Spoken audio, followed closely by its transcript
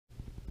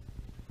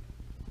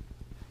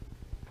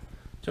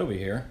Toby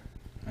here.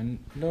 I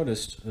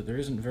noticed that there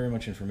isn't very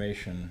much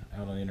information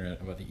out on the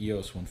internet about the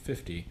EOS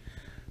 150,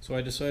 so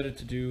I decided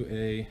to do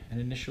an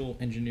initial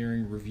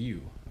engineering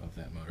review of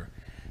that motor.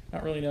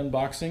 Not really an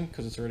unboxing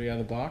because it's already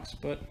out of the box,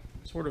 but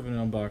sort of an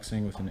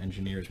unboxing with an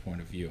engineer's point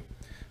of view.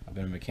 I've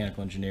been a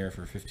mechanical engineer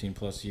for 15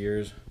 plus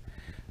years,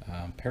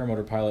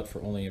 paramotor pilot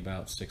for only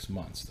about 6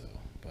 months though,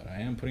 but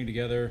I am putting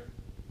together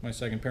my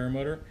second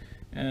paramotor,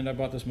 and I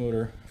bought this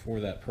motor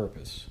for that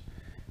purpose.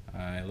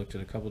 I looked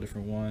at a couple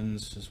different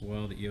ones as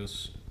well. The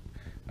EOS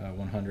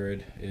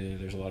 100,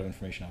 there's a lot of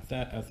information out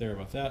there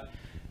about that.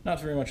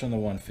 Not very much on the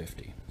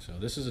 150. So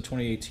this is a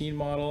 2018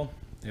 model.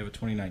 They have a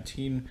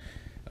 2019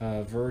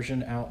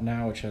 version out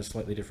now, which has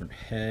slightly different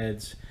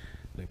heads.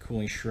 The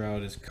cooling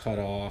shroud is cut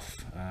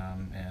off,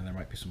 and there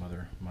might be some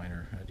other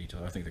minor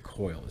detail. I think the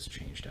coil is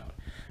changed out.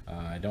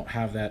 I don't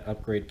have that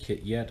upgrade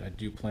kit yet. I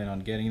do plan on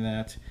getting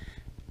that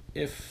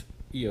if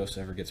EOS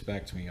ever gets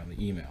back to me on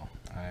the email.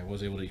 I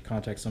was able to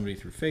contact somebody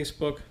through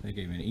Facebook. They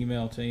gave me an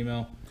email to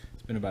email.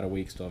 It's been about a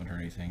week, still haven't heard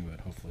anything,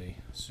 but hopefully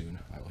soon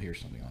I will hear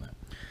something on that.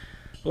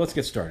 Well, let's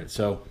get started.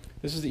 So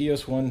this is the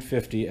EOS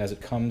 150 as it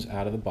comes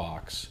out of the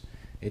box.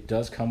 It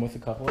does come with a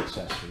couple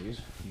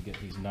accessories. You get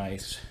these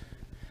nice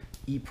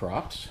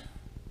E-props.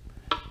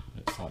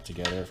 It's not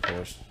together, of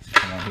course.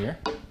 Come on here.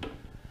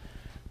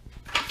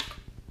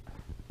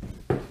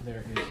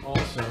 There is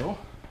also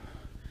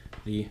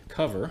the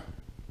cover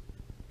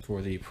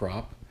for the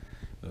prop,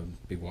 the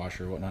big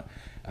washer or whatnot,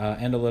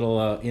 and a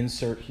little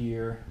insert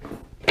here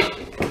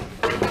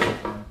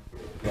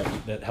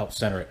that helps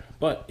center it.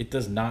 But it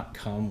does not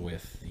come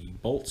with the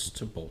bolts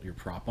to bolt your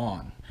prop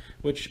on,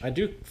 which I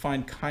do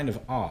find kind of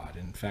odd.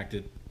 In fact,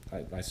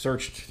 I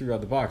searched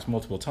throughout the box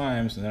multiple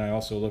times, and then I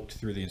also looked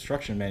through the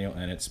instruction manual,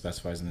 and it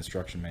specifies in the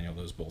instruction manual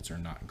those bolts are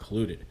not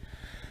included.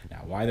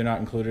 Now, why they're not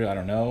included, I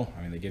don't know.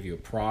 I mean, they give you a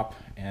prop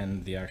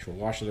and the actual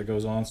washer that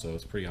goes on, so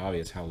it's pretty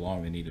obvious how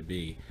long they need to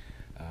be.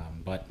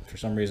 But for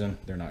some reason,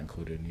 they're not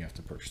included, and you have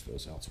to purchase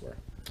those elsewhere.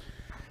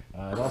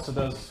 It also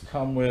does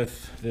come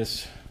with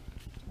this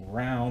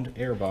round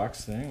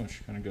airbox thing,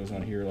 which kind of goes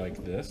on here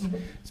like this.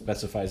 It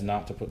specifies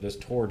not to put this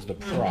towards the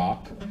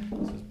prop.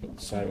 It says put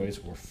it sideways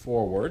or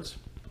forwards.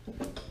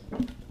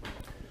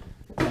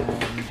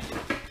 And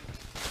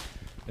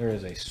there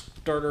is a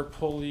starter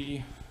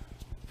pulley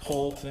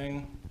pull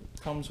thing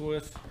comes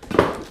with,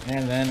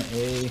 and then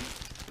a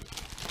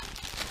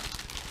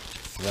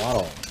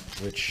throttle,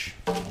 which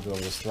I'll go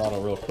over this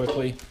throttle real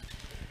quickly.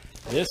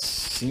 This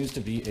seems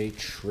to be a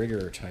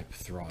trigger type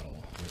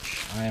throttle,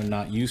 which I am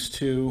not used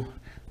to.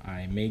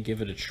 I may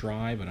give it a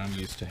try, but I'm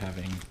used to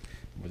having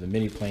with a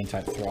mini plane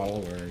type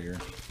throttle where your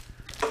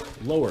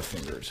lower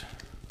fingers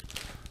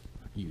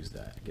use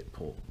that, get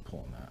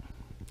pulling that.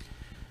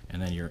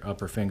 And then your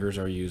upper fingers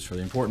are used for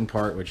the important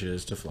part, which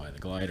is to fly the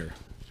glider.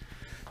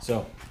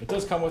 So it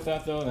does come with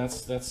that though, and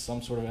that's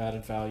some sort of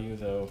added value,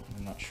 though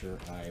I'm not sure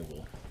I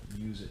will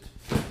use it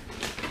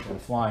when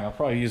flying. I'll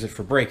probably use it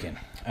for braking.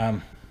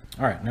 All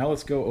right, now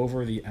let's go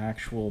over the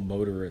actual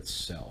motor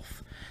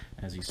itself.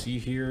 As you see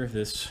here,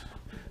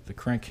 the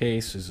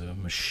crankcase is a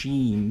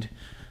machined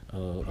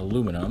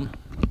aluminum.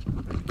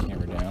 Bring the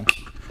camera down.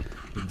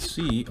 You can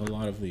see a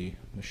lot of the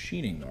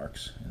machining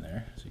marks in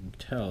there, so you can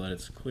tell that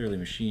it's clearly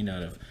machined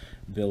out of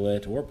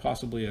billet or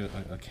possibly a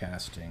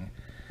casting,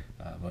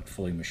 but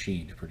fully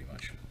machined pretty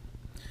much.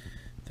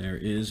 There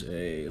is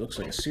looks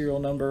like a serial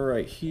number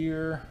right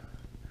here,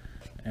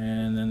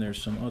 and then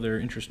there's some other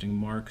interesting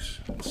marks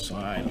on the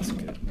side. Let's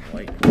get the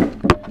light.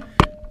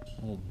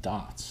 Little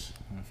dots.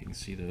 I don't know if you can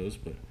see those,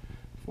 but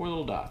 4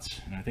 little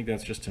dots, and I think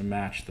that's just to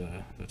match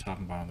the top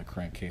and bottom of the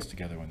crankcase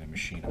together when they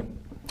machine them.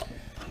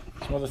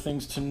 Some other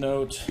things to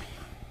note: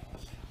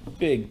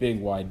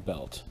 big wide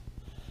belt.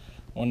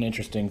 One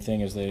interesting thing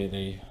is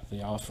they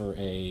offer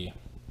a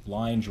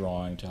line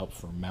drawing to help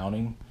for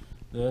mounting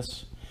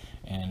this,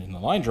 and in the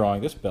line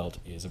drawing this belt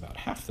is about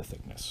half the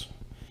thickness.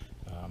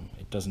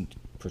 It doesn't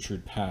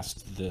protrude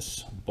past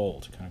this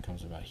bolt, it kind of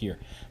comes about here,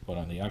 but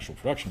on the actual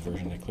production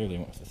version they clearly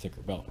went with a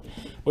thicker belt,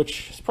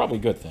 which is probably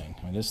a good thing.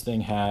 I mean, this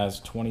thing has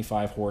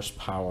 25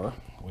 horsepower,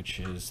 which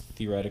is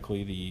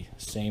theoretically the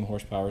same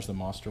horsepower as the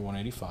Monster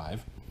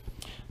 185,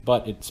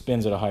 but it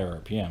spins at a higher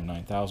RPM,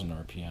 9,000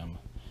 RPM,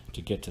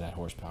 to get to that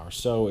horsepower,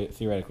 so it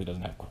theoretically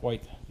doesn't have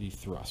quite the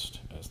thrust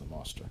as the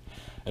Monster.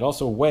 It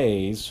also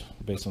weighs,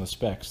 based on the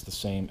specs, the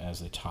same as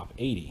the top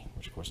 80,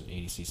 which of course is an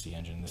 80cc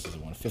engine. This is a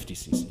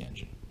 150cc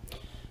engine.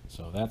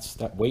 So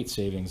that weight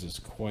savings is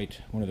quite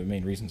one of the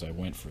main reasons I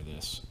went for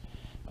this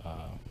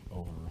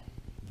over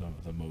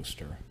the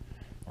Monster,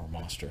 or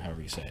Monster,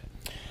 however you say it.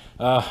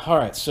 All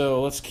right,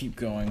 so let's keep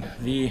going.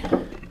 The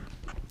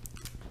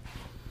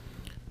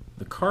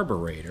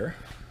carburetor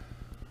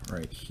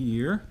right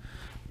here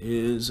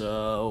is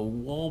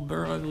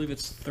Wahlberg, I believe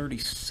it's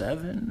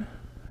 37.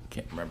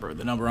 Can't remember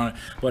the number on it,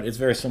 but it's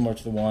very similar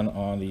to the one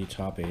on the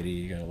top 80.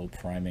 You got a little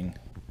priming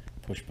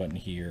push button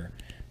here,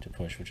 to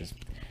push, which is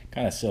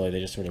kind of silly. They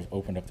just sort of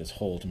opened up this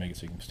hole to make it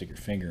so you can stick your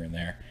finger in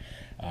there.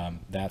 And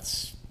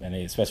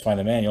they specify in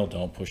the manual,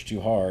 don't push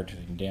too hard,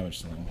 you can damage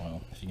something.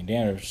 Well, if you can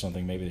damage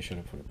something, maybe they should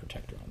have put a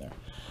protector on there.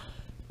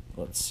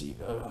 Let's see,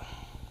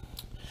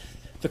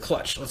 the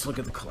clutch. Let's look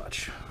at the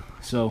clutch.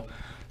 So,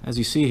 as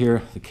you see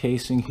here, the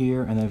casing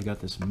here, and then we've got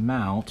this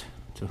mount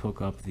to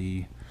hook up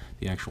the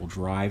actual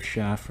drive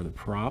shaft for the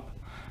prop.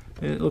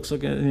 It looks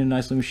like a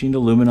nicely machined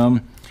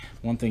aluminum.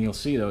 One thing you'll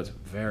see though, it's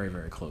very,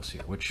 very close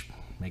here, which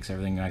makes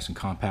everything nice and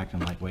compact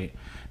and lightweight.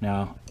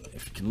 Now,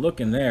 if you can look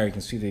in there, you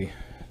can see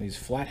these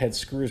flathead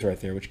screws right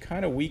there, which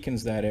kind of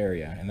weakens that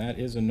area, and that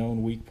is a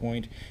known weak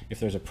point. If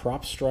there's a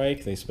prop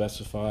strike, they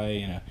specify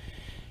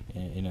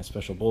in a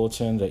special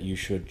bulletin that you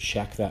should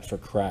check that for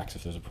cracks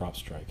if there's a prop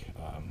strike,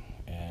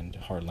 and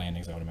hard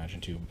landings, I would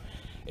imagine too.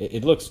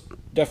 It looks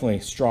definitely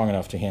strong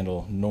enough to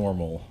handle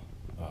normal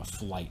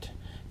flight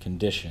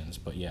conditions,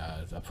 but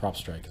yeah, a prop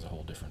strike is a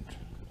whole different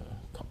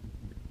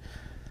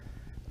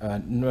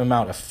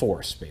amount of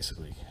force,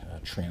 basically,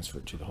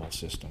 transferred to the whole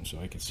system. So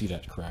I can see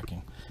that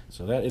cracking.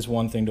 So that is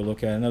one thing to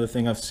look at. Another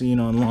thing I've seen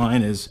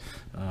online is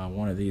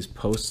one of these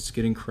posts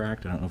getting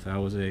cracked. I don't know if that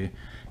was a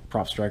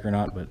prop strike or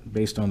not, but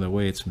based on the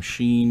way it's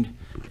machined,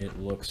 it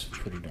looks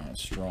pretty darn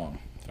strong.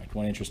 In fact,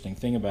 one interesting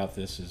thing about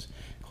this is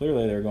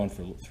clearly they're going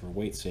for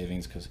weight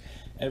savings, because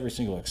every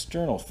single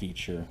external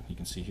feature, you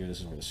can see here, this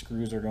is where the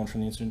screws are going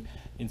from the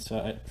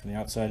inside, from the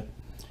outside.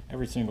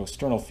 Every single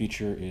external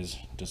feature is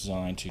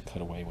designed to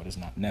cut away what is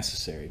not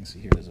necessary. You can see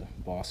here there's a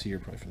boss here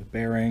probably for the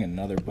bearing,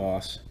 another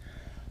boss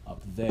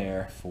up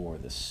there for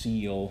the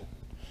seal,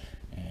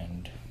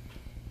 and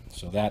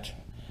so that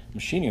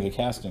machining of the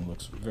casting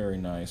looks very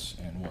nice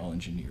and well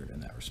engineered in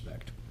that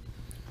respect.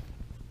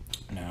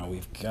 Now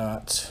we've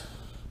got,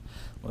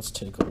 let's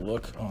take a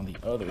look on the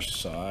other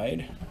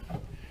side.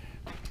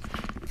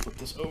 Flip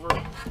this over.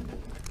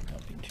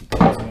 Not being too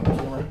crazy on the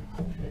camera.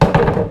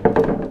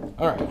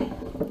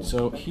 Alright,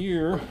 so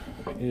here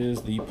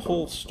is the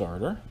pull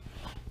starter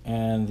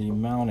and the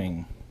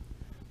mounting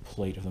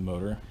plate of the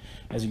motor.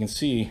 As you can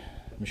see,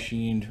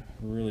 machined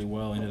really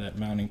well into that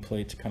mounting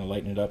plate to kind of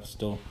lighten it up,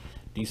 still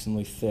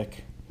decently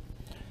thick.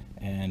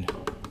 And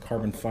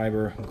carbon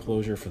fiber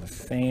enclosure for the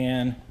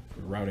fan,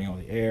 for routing all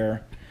the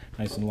air,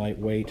 nice and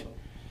lightweight.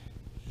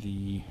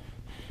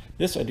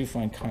 This I do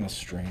find kind of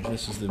strange.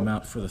 This is the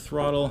mount for the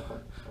throttle.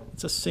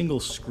 It's a single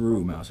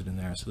screw mounted in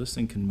there, so this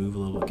thing can move a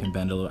little, it can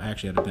bend a little. I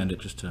actually had to bend it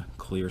just to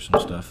clear some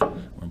stuff where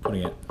I'm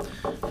putting it.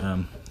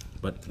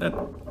 But that,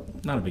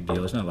 not a big deal.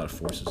 There's not a lot of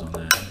forces on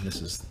that. And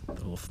this is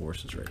the whole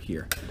forces right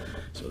here.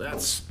 So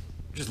that's,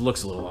 just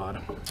looks a little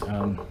odd.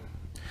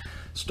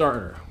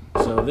 Starter.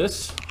 So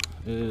this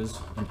is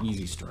an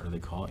easy starter, they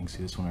call it. You can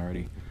see this one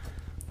already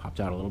popped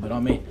out a little bit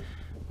on me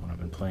when I've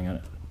been playing on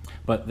it.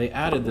 But they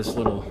added this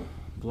little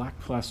black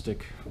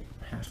plastic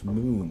half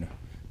moon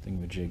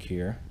thingamajig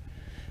here.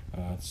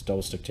 It's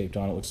double stick taped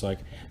on, it looks like.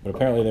 But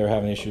apparently they were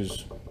having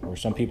issues, or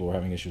some people were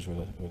having issues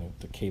where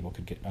the cable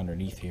could get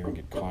underneath here and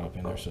get caught up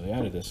in there. So they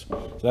added this.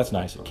 So that's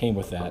nice. It came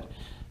with that.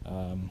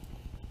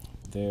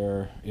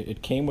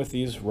 It came with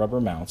these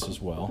rubber mounts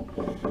as well.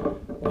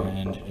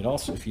 And it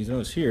also, if you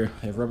notice here,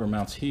 they have rubber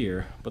mounts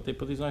here, but they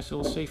put these nice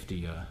little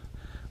safety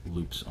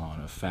loops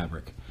on of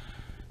fabric.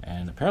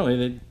 And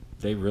apparently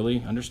they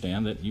really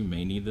understand that you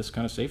may need this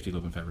kind of safety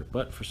loop in fabric,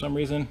 but for some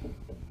reason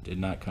did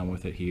not come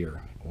with it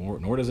here,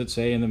 nor does it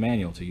say in the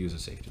manual to use a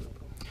safety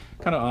loop.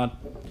 Kind of odd.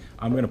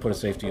 I'm going to put a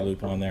safety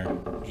loop on there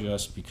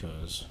just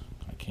because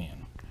I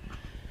can.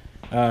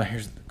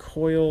 Here's the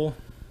coil,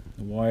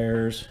 the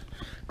wires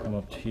come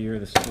up to here.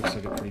 This looks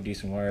like a pretty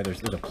decent wire.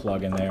 There's a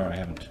plug in there. I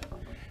haven't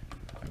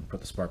put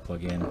the spark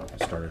plug in,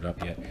 started it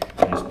up yet.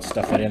 I just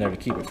stuff that in there to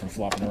keep it from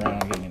flopping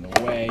around, getting in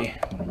the way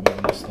when I'm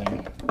moving this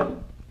thing.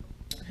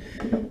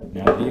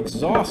 Now the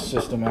exhaust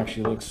system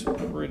actually looks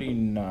pretty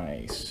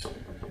nice.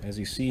 As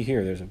you see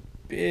here, there's a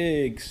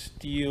big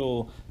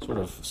steel sort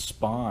of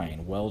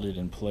spine welded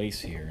in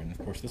place here, and of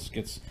course this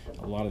gets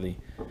a lot of the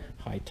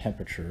high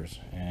temperatures,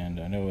 and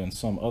I know in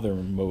some other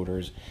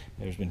motors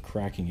there's been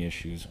cracking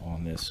issues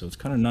on this, so it's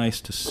kind of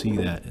nice to see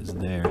that is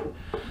there.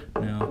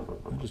 Now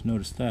I just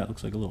noticed that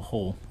looks like a little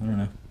hole. I don't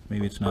know,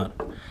 maybe it's not.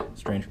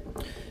 Strange.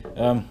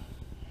 And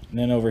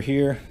then over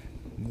here,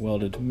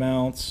 welded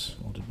mounts,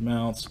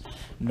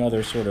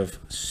 another sort of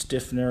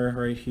stiffener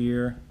right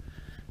here,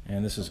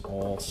 and this is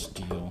all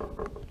steel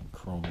and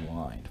chrome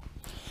lined.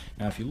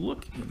 Now if you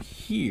look in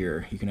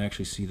here, you can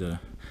actually see the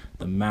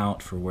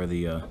mount for where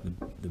the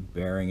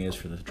bearing is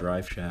for the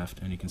drive shaft,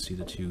 and you can see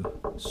the two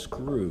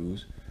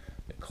screws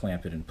that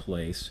clamp it in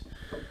place.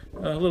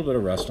 A little bit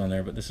of rust on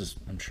there, but this is,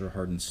 I'm sure,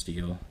 hardened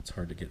steel. It's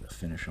hard to get the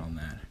finish on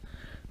that.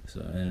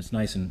 So, and it's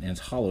nice and it's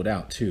hollowed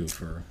out too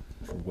for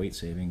weight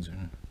savings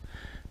and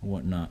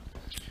whatnot.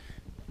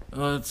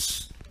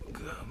 Let's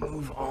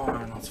move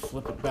on. Let's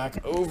flip it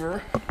back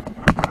over.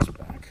 It's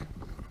back.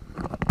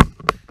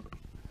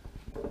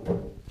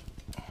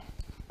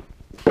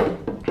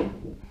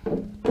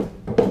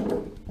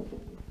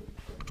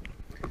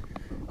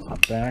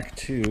 Back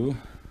to, look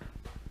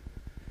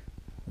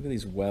at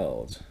these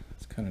welds.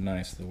 It's kind of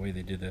nice the way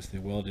they did this. They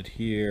welded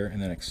here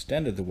and then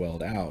extended the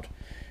weld out,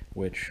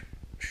 which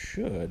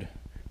should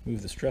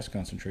move the stress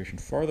concentration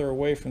farther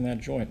away from that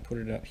joint, put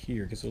it up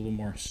here, gives it a little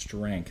more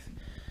strength.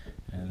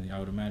 And I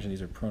would imagine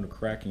these are prone to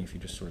cracking if you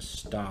just sort of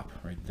stop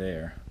right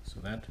there. So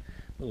that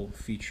little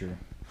feature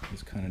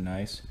is kind of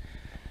nice.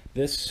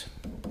 This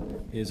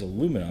is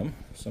aluminum.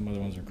 Some other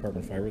ones are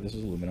carbon fiber. This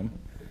is aluminum.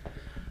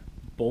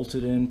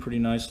 Bolted in pretty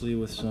nicely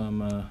with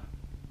some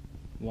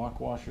lock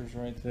washers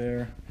right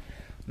there.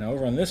 Now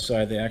over on this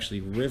side, they actually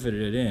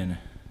riveted in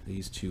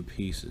these two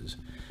pieces.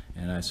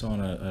 And I saw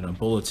in a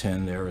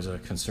bulletin there was a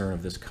concern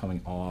of this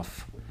coming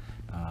off,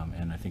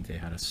 and I think they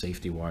had a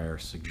safety wire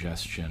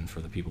suggestion for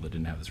the people that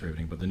didn't have this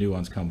riveting, but the new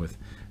ones come with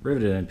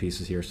riveted in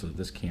pieces here so that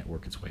this can't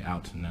work its way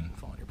out and then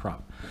fall on your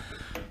prop.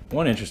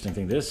 One interesting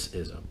thing, this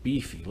is a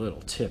beefy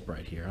little tip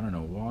right here. I don't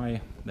know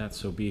why that's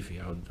so beefy.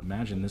 I would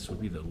imagine this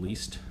would be the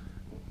least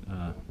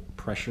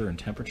pressure and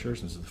temperature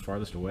since it's the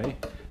farthest away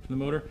from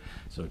the motor,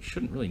 so it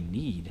shouldn't really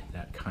need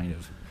that kind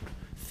of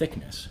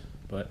thickness,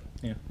 but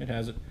yeah, it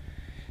has it.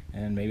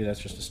 And maybe that's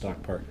just a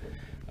stock part.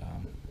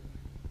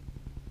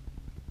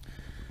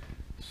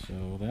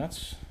 So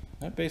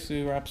that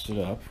basically wraps it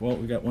up. Well,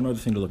 we got one other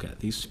thing to look at.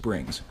 These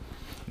springs,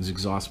 these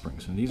exhaust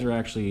springs, and these are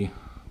actually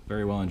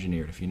very well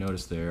engineered. If you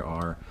notice, there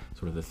are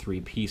sort of the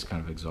three-piece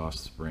kind of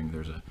exhaust spring.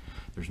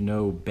 There's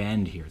no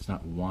bend here. It's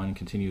not one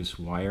continuous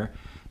wire.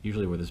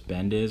 Usually where this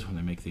bend is, when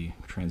they make the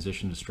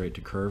transition to straight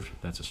to curved,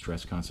 that's a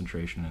stress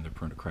concentration and they're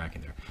prone to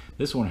cracking there.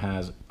 This one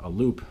has a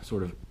loop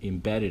sort of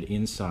embedded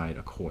inside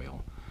a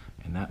coil,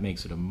 and that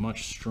makes it a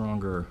much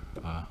stronger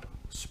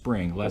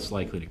spring, less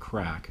likely to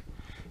crack,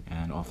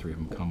 and all three of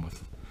them come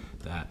with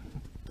that.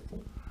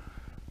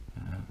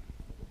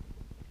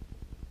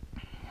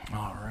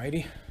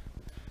 Alrighty,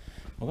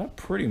 well that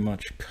pretty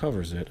much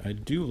covers it. I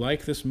do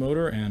like this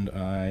motor and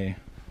I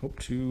hope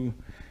to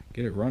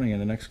get it running in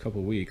the next couple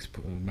of weeks,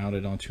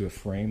 mounted onto a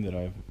frame that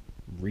I'm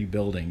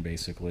rebuilding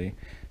basically,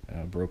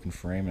 a broken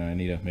frame, and I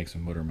need to make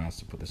some motor mounts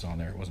to put this on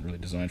there. It wasn't really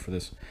designed for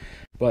this,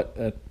 but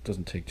that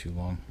doesn't take too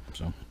long.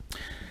 So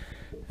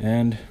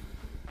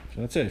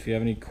that's it. If you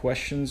have any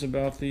questions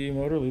about the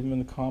motor, leave them in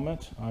the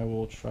comments. I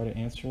will try to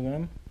answer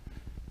them.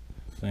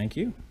 Thank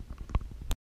you.